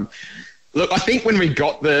 But look, I think when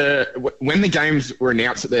the games were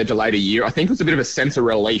announced that they're delayed a year, I think it was a bit of a sense of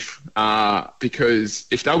relief, because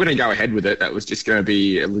if they were going to go ahead with it, that was just going to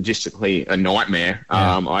be logistically a nightmare.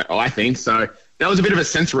 I think so. That was a bit of a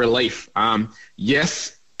sense of relief.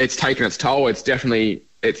 Yes, it's taken its toll. It's definitely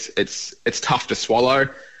it's tough to swallow,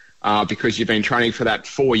 because you've been training for that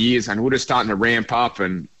 4 years, and we're just starting to ramp up,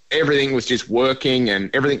 and everything was just working and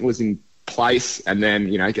everything was in place, and then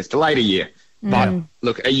it gets delayed a year. But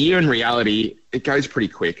look, a year in reality, it goes pretty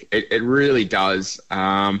quick. It really does.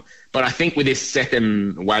 But I think with this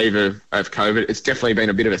second wave of COVID, it's definitely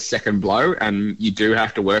been a bit of a second blow, and you do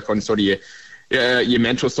have to work on sort of your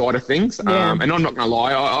mental side of things. And I'm not going to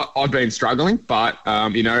lie, I've been struggling, but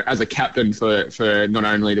as a captain for not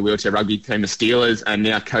only the wheelchair rugby team, the Steelers, and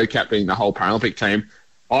now co-captaining the whole Paralympic team,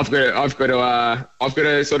 I've got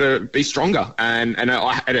to sort of be stronger, and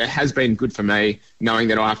it has been good for me knowing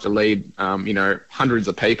that I have to lead, hundreds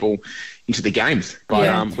of people into the games.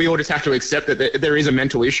 But we all just have to accept that there is a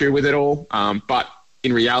mental issue with it all. But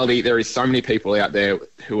in reality, there is so many people out there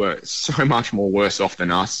who are so much more worse off than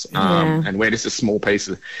us, and we're just a small piece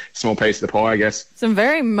of the pie, I guess. Some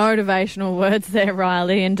very motivational words there,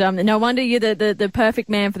 Ryley, and no wonder you're the perfect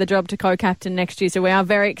man for the job to co-captain next year. So we are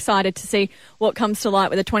very excited to see what comes to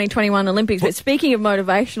light with the 2021 Olympics. But speaking of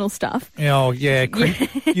motivational stuff,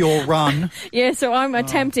 your run. Yeah, so I'm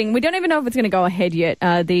attempting. We don't even know if it's going to go ahead yet.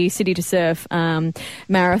 The City to Surf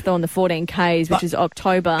marathon, the 14Ks, which is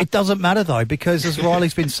October. It doesn't matter though, because as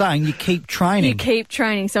Ryley's been saying, you keep training.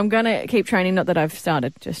 So I'm going to keep training, not that I've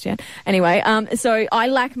started just yet. Anyway, so I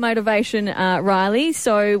lack motivation, Ryley,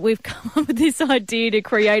 so we've come up with this idea to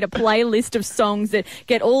create a playlist of songs that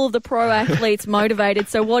get all of the pro athletes motivated.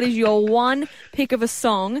 So what is your one pick of a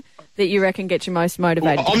song that you reckon gets you most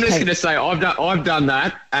motivated? Well, I'm just going to say I've done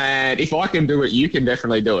that, and if I can do it, you can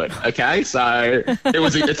definitely do it. Okay, so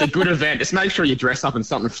it's a good event. Just make sure you dress up in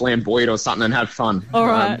something flamboyant or something and have fun. All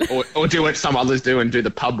right, or do what some others do and do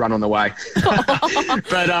the pub run on the way.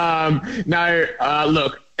 But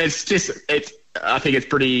look, I think it's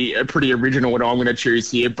pretty original what I'm going to choose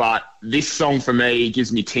here, but this song for me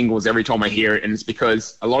gives me tingles every time I hear it, and it's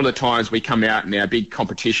because a lot of the times we come out in our big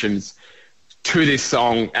competitions to this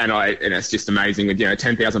song, and it's just amazing with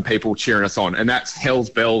 10,000 people cheering us on, and that's Hell's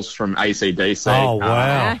Bells from AC/DC. Oh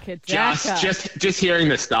wow! Just hearing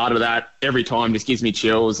the start of that every time just gives me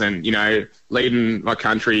chills, and leading my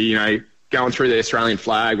country, going through the Australian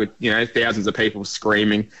flag with thousands of people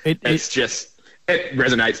screaming. It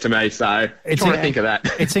resonates to me, so I'm trying to think of that.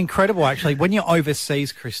 It's incredible, actually. When you're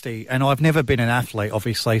overseas, Krysti, and I've never been an athlete,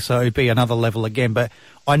 obviously, so it'd be another level again, but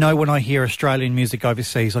I know when I hear Australian music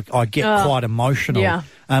overseas, I get quite emotional. Yeah.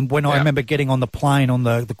 When I remember getting on the plane, on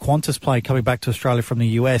the Qantas plane, coming back to Australia from the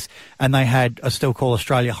US, and they had a Still Call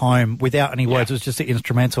Australia Home without any words. It was just an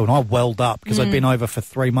instrumental, and I welled up because I'd been over for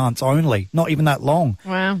 3 months only, not even that long.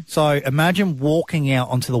 Wow. So imagine walking out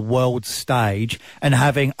onto the world stage and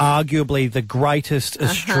having arguably the greatest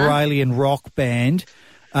Australian rock band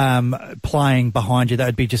playing behind you. That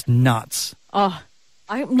would be just nuts. Oh,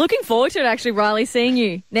 I'm looking forward to it, actually, Ryley, seeing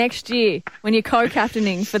you next year when you're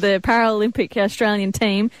co-captaining for the Paralympic Australian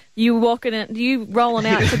team. You rolling out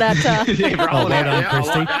to that. Well done,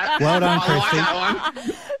 Krysti. Well done,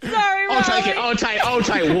 Krysti. Sorry, Ryley. I'll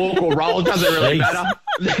take walk or roll. It doesn't really matter.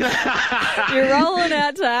 You're rolling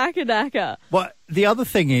out to Akadaka. Well, the other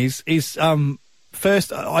thing is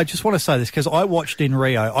first, I just want to say this because I watched in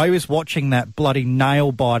Rio. I was watching that bloody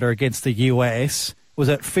nail biter against the US. Was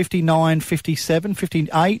it 59, 57,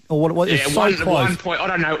 58 or what? Yeah, it's so close. 1 point. I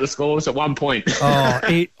don't know what the score was at 1 point.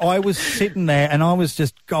 I was sitting there and I was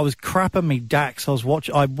crapping me dacks.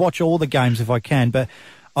 I watch all the games if I can, but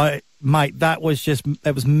that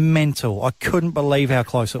was mental. I couldn't believe how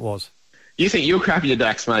close it was. You think you're crapping your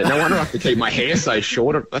dacks, mate? No wonder I have to keep my hair so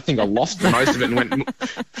short. I think I lost most of it and went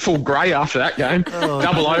full grey after that game.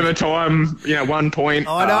 Double overtime, 1 point.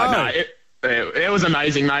 I know. It was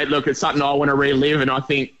amazing, mate. Look, it's something I want to relive, and I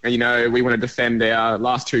think, we want to defend our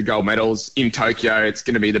last 2 gold medals in Tokyo. It's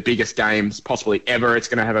going to be the biggest games possibly ever. It's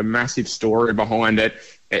going to have a massive story behind it.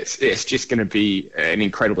 It's just going to be an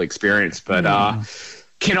incredible experience, but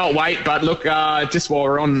cannot wait. But look, just while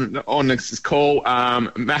we're on this call,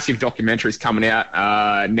 massive documentary's coming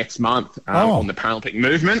out next month on the Paralympic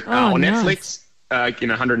movement on Netflix,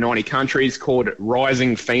 190 countries, called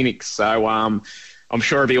Rising Phoenix. So, I'm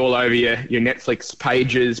sure it'll be all over your Netflix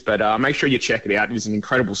pages, but make sure you check it out. It's an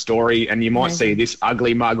incredible story, and you might see this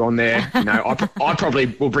ugly mug on there. I probably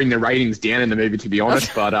will bring the ratings down in the movie, to be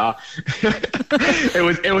honest, but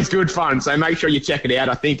it was good fun. So make sure you check it out.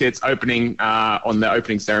 I think it's opening on the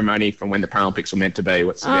opening ceremony from when the Paralympics were meant to be.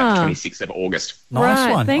 It's about the 26th of August. Nice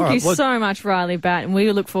one. Thank you so much, Ryley, Batt, and we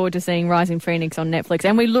look forward to seeing Rising Phoenix on Netflix,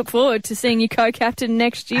 and we look forward to seeing you co-captain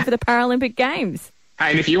next year for the Paralympic Games.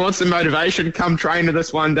 Hey, and if you want some motivation, come train with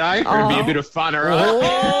us one day. It'll be a bit of fun, all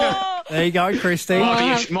right? There you go,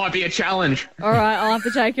 Krysti. Might be a challenge. All right, I'll have to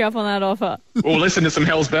take you up on that offer. Or listen to some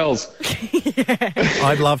Hell's Bells.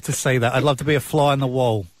 I'd love to see that. I'd love to be a fly on the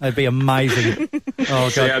wall. That'd be amazing.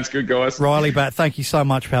 Sounds good, guys. Ryley, Batt, thank you so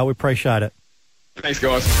much, pal. We appreciate it. Thanks,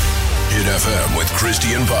 guys. Hit FM with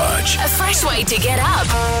Krysti and Bodge. A fresh way to get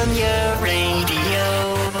up. On your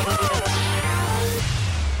radio.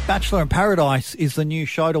 Bachelor in Paradise is the new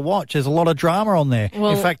show to watch. There's a lot of drama on there.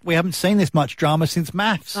 Well, in fact, we haven't seen this much drama since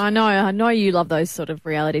Maths. I know you love those sort of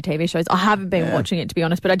reality TV shows. I haven't been watching it, to be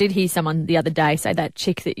honest, but I did hear someone the other day say that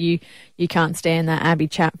chick that you can't stand, that Abby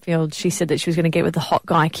Chatfield, she said that she was going to get with the hot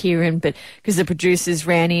guy Kieran, but because the producers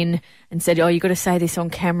ran in and said, you got to say this on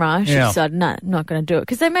camera, she decided, no, not going to do it,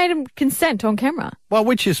 because they made him consent on camera. Well,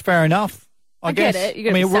 which is fair enough. I guess. Get it.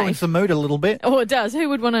 It ruins the mood a little bit. Oh, it does. Who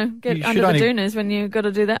would want to get under the doonas when you've got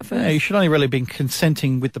to do that first? Yeah, you should only really be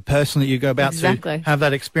consenting with the person that you go about to have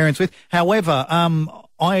that experience with. However,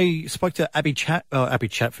 I spoke to Abby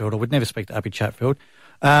Chatfield. I would never speak to Abby Chatfield.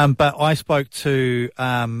 But I spoke to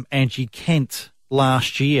Angie Kent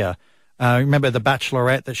last year. Remember the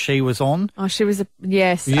Bachelorette that she was on? Oh, she was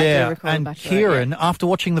yes. Yeah, I do recall and Kieran, after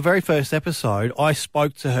watching the very first episode, I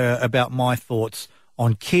spoke to her about my thoughts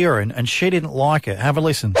on Kieran, and she didn't like it. Have a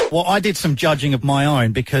listen. Well, I did some judging of my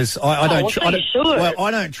own because I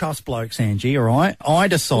don't trust blokes, Angie. All right, I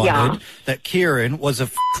decided that Kieran was a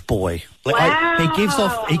boy. Wow.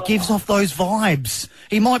 He gives off those vibes.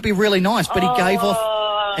 He might be really nice, but he gave off.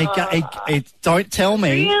 Don't tell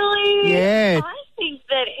me. Really? Yeah. I think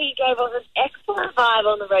that he gave off an excellent vibe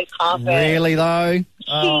on the red carpet. Really though?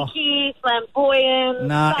 Cheeky, flamboyant,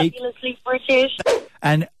 fabulously British.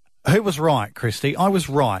 And who was right, Krysti? I was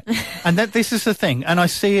right. And this is the thing. And I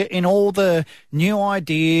see it in all the new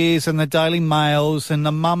ideas and the Daily Mails and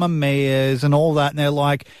the Mamma Mias and all that. And they're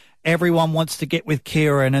like, everyone wants to get with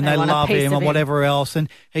Kieran and they love him and whatever else. And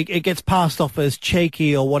it gets passed off as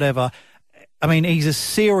cheeky or whatever. I mean, he's a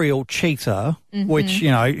serial cheater, which,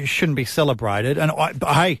 shouldn't be celebrated. And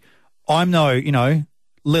I I'm no,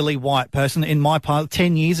 lily white person. In my part,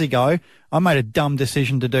 10 years ago, I made a dumb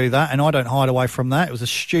decision to do that, and I don't hide away from that. It was a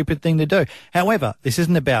stupid thing to do. However, this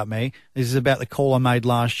isn't about me. This is about the call I made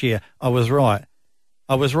last year. I was right.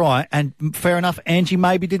 And fair enough, Angie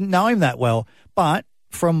maybe didn't know him that well. But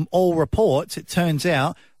from all reports, it turns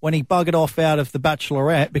out when he buggered off out of the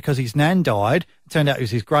Bachelorette because his nan died, it turned out it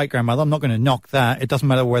was his great-grandmother. I'm not going to knock that. It doesn't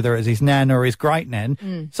matter whether it was his nan or his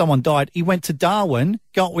great-nan. Someone died. He went to Darwin,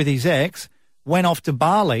 got with his ex, went off to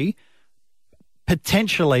Bali,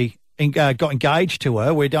 potentially got engaged to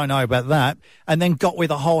her. We don't know about that. And then got with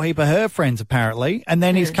a whole heap of her friends, apparently. And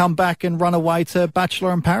then he's come back and run away to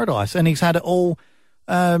Bachelor in Paradise. And he's had it all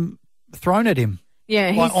thrown at him. Yeah.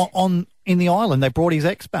 In the island. They brought his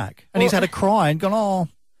ex back. And he's had a cry and gone,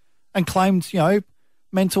 and claimed,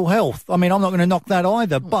 mental health. I mean, I'm not going to knock that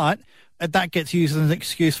either. But that gets used as an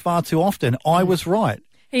excuse far too often. I was right.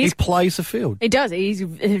 He plays the field. He does. He's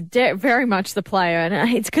very much the player.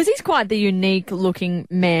 And it's because he's quite the unique-looking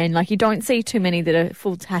man. Like, you don't see too many that are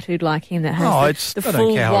full tattooed like him that has the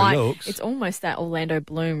full white. It's almost that Orlando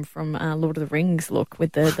Bloom from Lord of the Rings look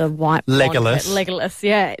with the white Legolas,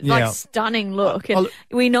 yeah. Like, stunning look. And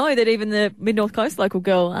we know that even the Mid-North Coast local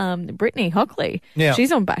girl, Brittany Hockley,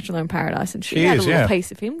 she's on Bachelor in Paradise, and she had a little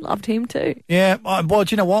piece of him, loved him too. Yeah, well,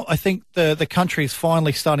 do you know what? I think the country's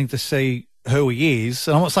finally starting to see who he is.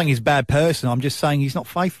 And I'm not saying he's a bad person. I'm just saying he's not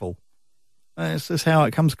faithful. That's just how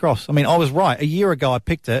it comes across. I mean, I was right. A year ago I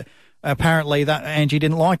picked it. Apparently that Angie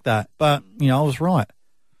didn't like that. But, I was right.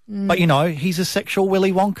 But, he's a sexual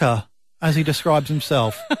Willy Wonka, as he describes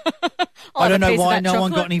himself. I don't know why no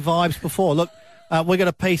one got any vibes before. Look, we're going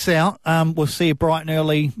to peace out. We'll see you bright and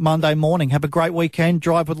early Monday morning. Have a great weekend.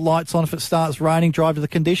 Drive with the lights on. If it starts raining, drive to the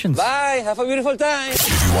conditions. Bye. Have a beautiful time.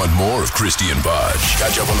 If you want more of Krysti and Bodge,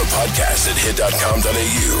 catch up on the podcast at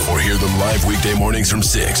hit.com.au or hear them live weekday mornings from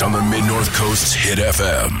 6 on the Mid-North Coast's Hit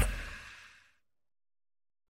FM.